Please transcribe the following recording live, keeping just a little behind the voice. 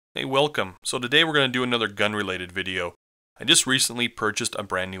Hey, welcome. So today we're going to do another gun related video. I just recently purchased a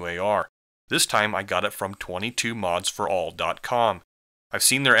brand new AR. This time I got it from 22mods4all.com. I've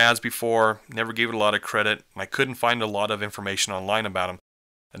seen their ads before, never gave it a lot of credit, and I couldn't find a lot of information online about them.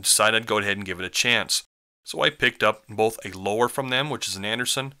 I decided I'd go ahead and give it a chance. So I picked up both a lower from them, which is an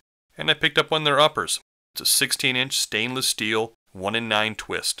Anderson, and I picked up one of their uppers. It's a 16-inch stainless steel 1-in-9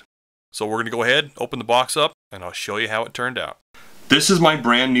 twist. So we're going to go ahead, open the box up, and I'll show you how it turned out. This is my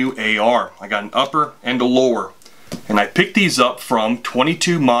brand new AR. I got an upper and a lower. And I picked these up from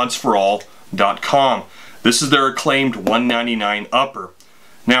 22mods4all.com. This is their acclaimed $199 upper.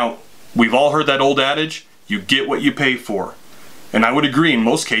 Now, we've all heard that old adage, you get what you pay for. And I would agree, in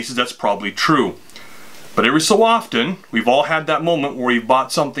most cases that's probably true. But every so often, we've all had that moment where you've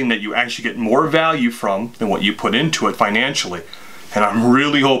bought something that you actually get more value from than what you put into it financially. And I'm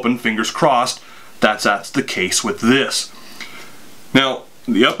really hoping, fingers crossed, that's the case with this. Now,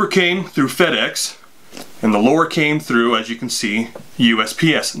 the upper came through FedEx, and the lower came through, as you can see,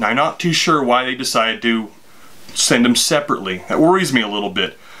 USPS. Now, I'm not too sure why they decided to send them separately. That worries me a little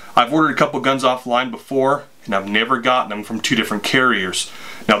bit. I've ordered a couple guns offline before, and I've never gotten them from two different carriers.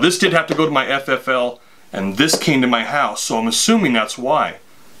 Now, this did have to go to my FFL, and this came to my house, so I'm assuming that's why.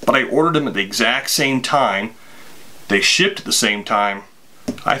 But I ordered them at the exact same time. They shipped at the same time.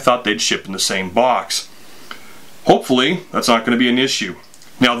 I thought they'd ship in the same box. Hopefully, that's not going to be an issue.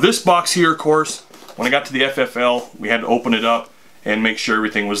 Now, this box here, of course, when I got to the FFL, we had to open it up and make sure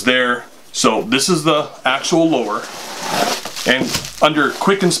everything was there. So this is the actual lower. And under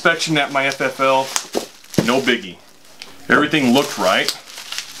quick inspection at my FFL, no biggie. Everything looked right.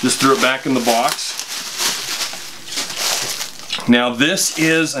 Just threw it back in the box. Now, this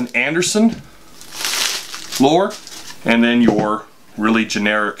is an Anderson lower, and then your really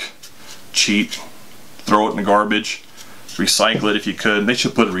generic, cheap, throw it in the garbage, recycle it if you could. They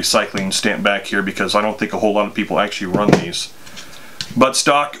should put a recycling stamp back here because I don't think a whole lot of people actually run these. But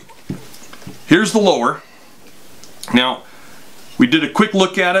stock, here's the lower. Now, we did a quick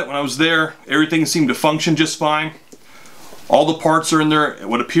look at it when I was there. Everything seemed to function just fine. All the parts are in there,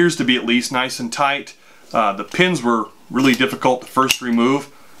 what appears to be at least nice and tight. The pins were really difficult to first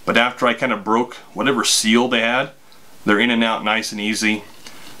remove, but after I kind of broke whatever seal they had, they're in and out nice and easy.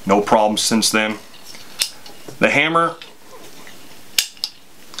 No problems since then. The hammer,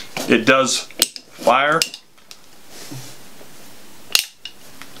 it does fire,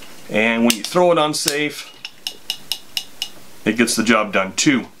 and when you throw it unsafe, it gets the job done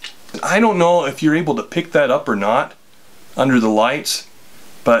too. And I don't know if you're able to pick that up or not under the lights,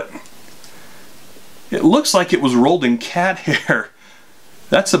 but it looks like it was rolled in cat hair.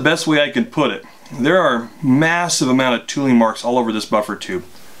 That's the best way I can put it. There are massive amount of tooling marks all over this buffer tube.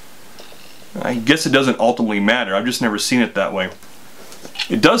 I guess it doesn't ultimately matter. I've just never seen it that way.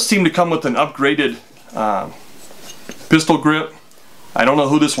 It does seem to come with an upgraded pistol grip. I don't know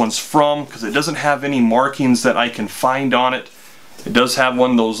who this one's from because it doesn't have any markings that I can find on it. It does have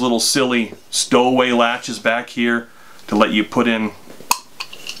one of those little silly stowaway latches back here to let you put in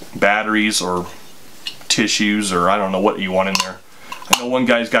batteries or tissues or I don't know what you want in there. I know one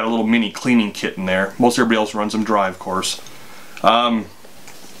guy's got a little mini cleaning kit in there. Most everybody else runs them dry, of course.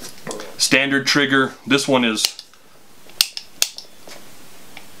 Standard trigger. This one is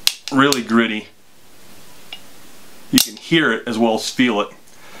really gritty. You can hear it as well as feel it.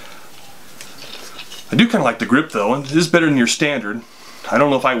 I do kind of like the grip though, and it is better than your standard. I don't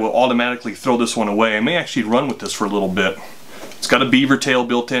know if I will automatically throw this one away. I may actually run with this for a little bit. It's got a beaver tail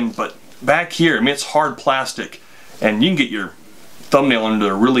built in, but back here, I mean, it's hard plastic, and you can get your thumbnail under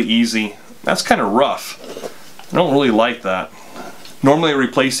there really easy. That's kind of rough. I don't really like that. Normally I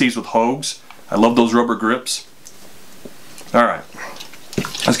replace these with Hogues. I love those rubber grips. Alright,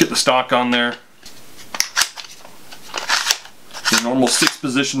 let's get the stock on there. Your normal 6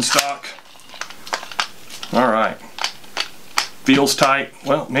 position stock. Alright. Feels tight.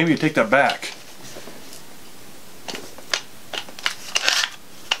 Well, maybe you take that back.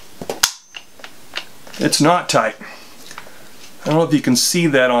 It's not tight. I don't know if you can see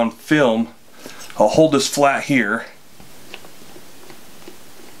that on film. I'll hold this flat here.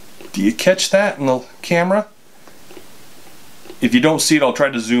 Do you catch that in the camera? If you don't see it, I'll try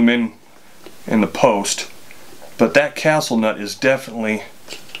to zoom in the post. But that castle nut is definitely,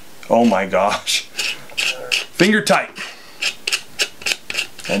 oh my gosh, finger tight.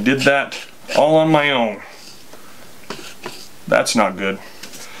 I did that all on my own. That's not good.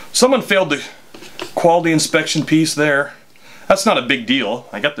 Someone failed the quality inspection piece there. That's not a big deal.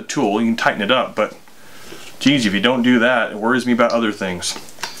 I got the tool, you can tighten it up, but geez, if you don't do that, it worries me about other things.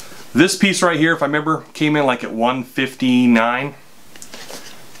 This piece right here, if I remember, came in like at $159.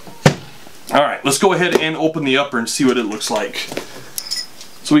 Alright, let's go ahead and open the upper and see what it looks like.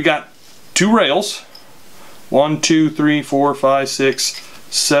 So we got 2 rails. 1, 2, 3, 4, 5, 6,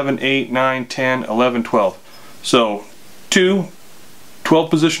 7, 8, 9, 10, 11, 12. So 2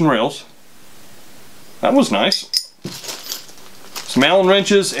 12-position rails. That was nice. Some Allen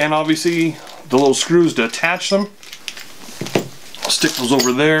wrenches and obviously the little screws to attach them. I'll stick those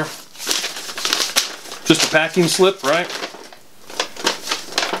over there. Just a packing slip, right?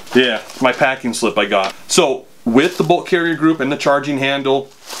 Yeah, my packing slip I got. So with the bolt carrier group and the charging handle,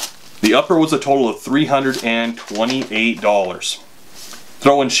 the upper was a total of $328.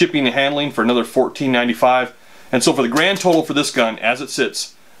 Throw in shipping and handling for another $14.95. And so for the grand total for this gun, as it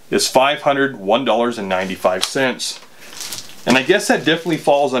sits, is $501.95. And I guess that definitely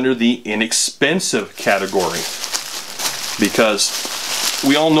falls under the inexpensive category, because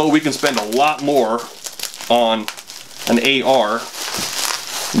we all know we can spend a lot more on an AR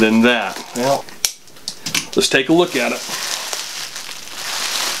than that. Well, let's take a look at it.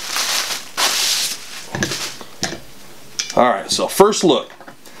 Alright, so first look.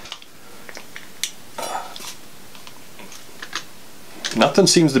 Nothing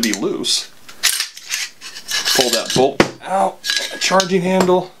seems to be loose. Pull that bolt out, charging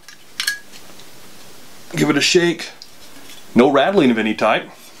handle. Give it a shake. No rattling of any type.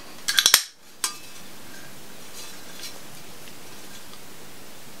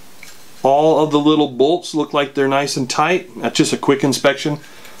 All of the little bolts look like they're nice and tight. That's just a quick inspection.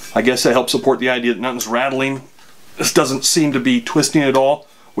 I guess that helps support the idea that nothing's rattling. This doesn't seem to be twisting at all,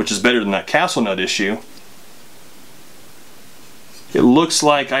 which is better than that castle nut issue. It looks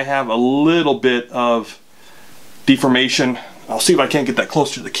like I have a little bit of deformation. I'll see if I can't get that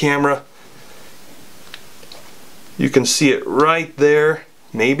closer to the camera. You can see it right there,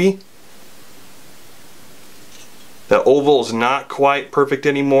 maybe. The oval is not quite perfect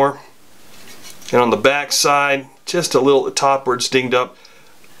anymore. And on the back side, just a little at the top where it's dinged up.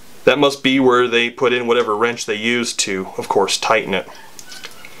 That must be where they put in whatever wrench they used to, of course, tighten it.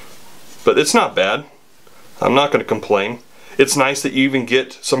 But it's not bad. I'm not going to complain. It's nice that you even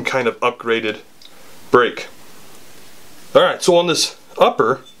get some kind of upgraded brake. Alright, so on this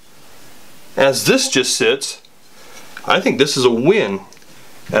upper, as this just sits, I think this is a win,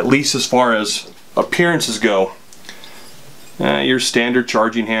 at least as far as appearances go. Your standard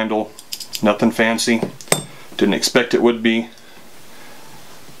charging handle, nothing fancy. Didn't expect it would be.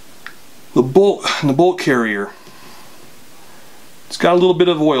 The bolt carrier, it's got a little bit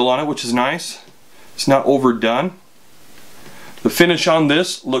of oil on it, which is nice. It's not overdone. The finish on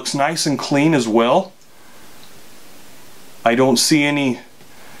this looks nice and clean as well. I don't see any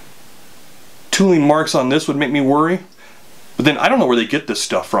tooling marks on this would make me worry. But then I don't know where they get this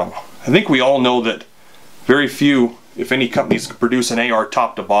stuff from. I think we all know that very few, if any, companies can produce an AR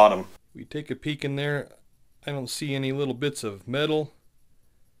top to bottom. We take a peek in there. I don't see any little bits of metal.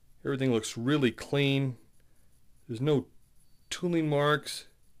 Everything looks really clean. There's no tooling marks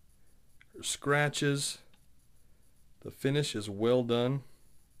or scratches. The finish is well done.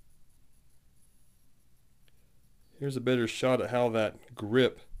 Here's a better shot at how that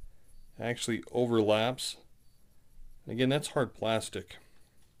grip actually overlaps. Again, that's hard plastic.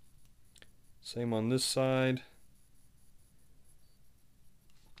 Same on this side.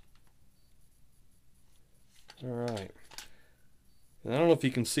 Alright. And I don't know if you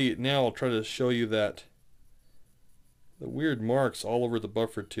can see it now. I'll try to show you that. The weird marks all over the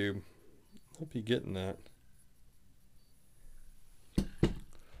buffer tube. Hope you're getting that.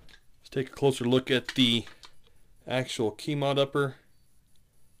 Let's take a closer look at the actual key mod upper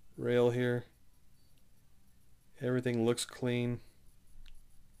rail here. Everything looks clean.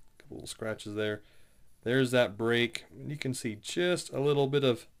 A couple little scratches there. There's that brake. You can see just a little bit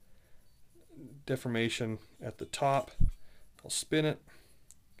of deformation at the top. I'll spin it.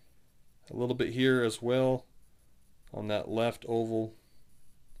 A little bit here as well on that left oval.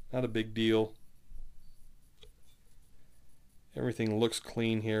 Not a big deal. Everything looks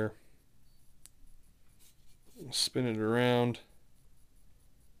clean here. Spin it around.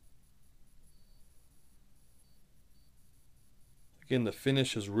 Again, the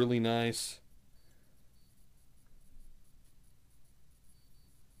finish is really nice.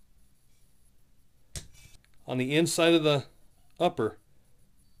 On the inside of the upper,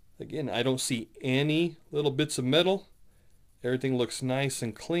 again, I don't see any little bits of metal. Everything looks nice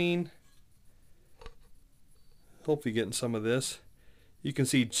and clean. Hopefully getting some of this. You can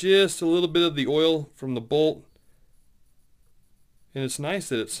see just a little bit of the oil from the bolt. And it's nice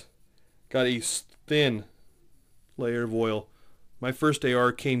that it's got a thin layer of oil. My first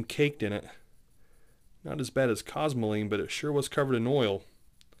AR came caked in it. Not as bad as Cosmoline, but it sure was covered in oil.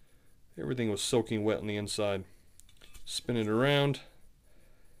 Everything was soaking wet on the inside. Spin it around.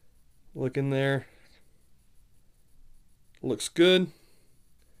 Look in there. Looks good.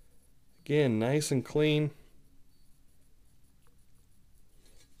 Again, nice and clean.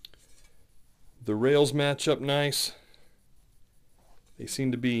 The rails match up nice. They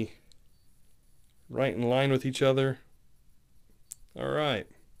seem to be right in line with each other. All right.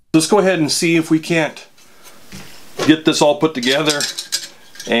 Let's go ahead and see if we can't get this all put together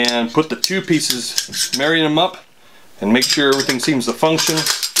and put the two pieces, marry them up, and make sure everything seems to function.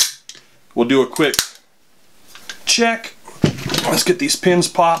 We'll do a quick check. Let's get these pins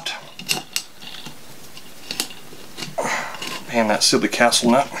popped. Man, that silly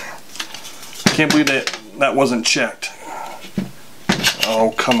castle nut. I can't believe that wasn't checked.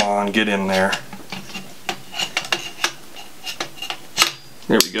 Oh, come on, get in there.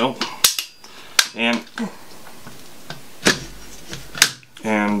 There we go. And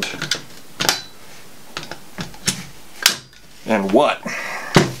what?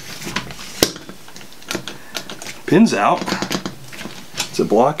 Pin's out. Is it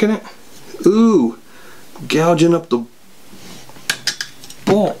blocking it? Ooh, gouging up the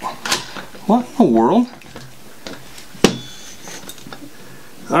bolt. What in the world?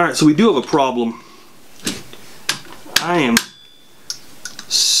 Alright, so we do have a problem. I am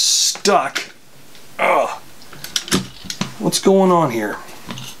stuck. Ugh. What's going on here?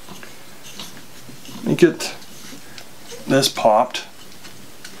 Let me get this popped.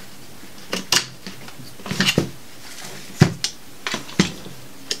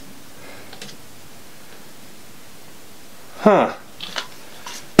 Huh.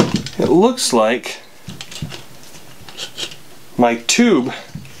 It looks like my tube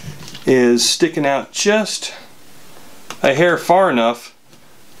is sticking out just a hair far enough.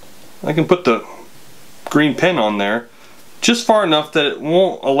 I can put the green pin on there just far enough that it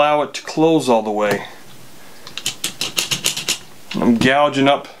won't allow it to close all the way. I'm gouging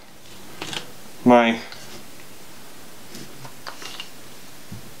up my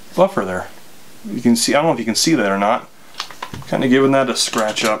buffer there. You can see, I don't know if you can see that or not. Kind of giving that a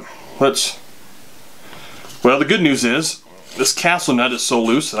scratch up. Well, the good news is this castle nut is so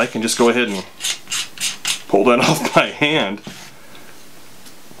loose that I can just go ahead and pull that off by hand.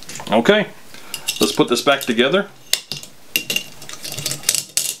 Okay, let's put this back together.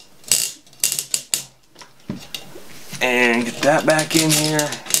 And get that back in here.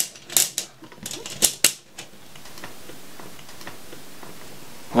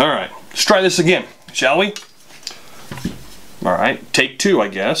 Alright, let's try this again, shall we? Alright, take two, I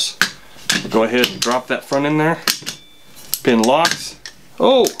guess. We'll go ahead and drop that front in there. Pin locks.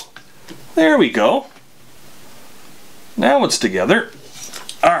 Oh, there we go. Now it's together.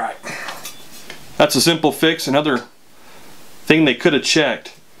 Alright. That's a simple fix. Another thing they could have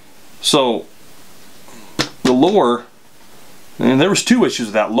checked. So, the lower, and there was two issues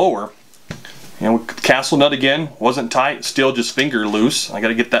with that lower. Castle nut again, wasn't tight, still just finger loose. I got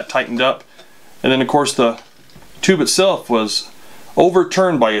to get that tightened up. And then of course the tube itself was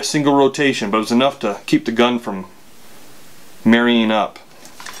overturned by a single rotation, but it was enough to keep the gun from marrying up.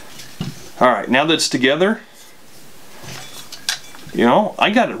 Alright, now that it's together, you know, I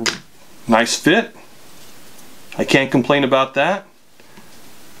got a nice fit. I can't complain about that.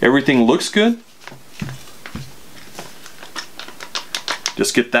 Everything looks good.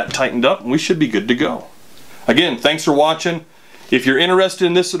 Just get that tightened up and we should be good to go. Again, thanks for watching. If you're interested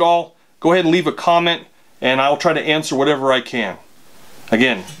in this at all, go ahead and leave a comment and I'll try to answer whatever I can.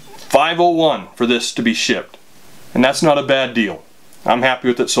 Again, $501 for this to be shipped. And that's not a bad deal. I'm happy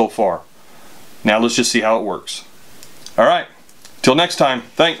with it so far. Now let's just see how it works. Alright, till next time,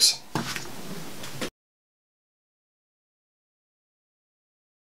 thanks.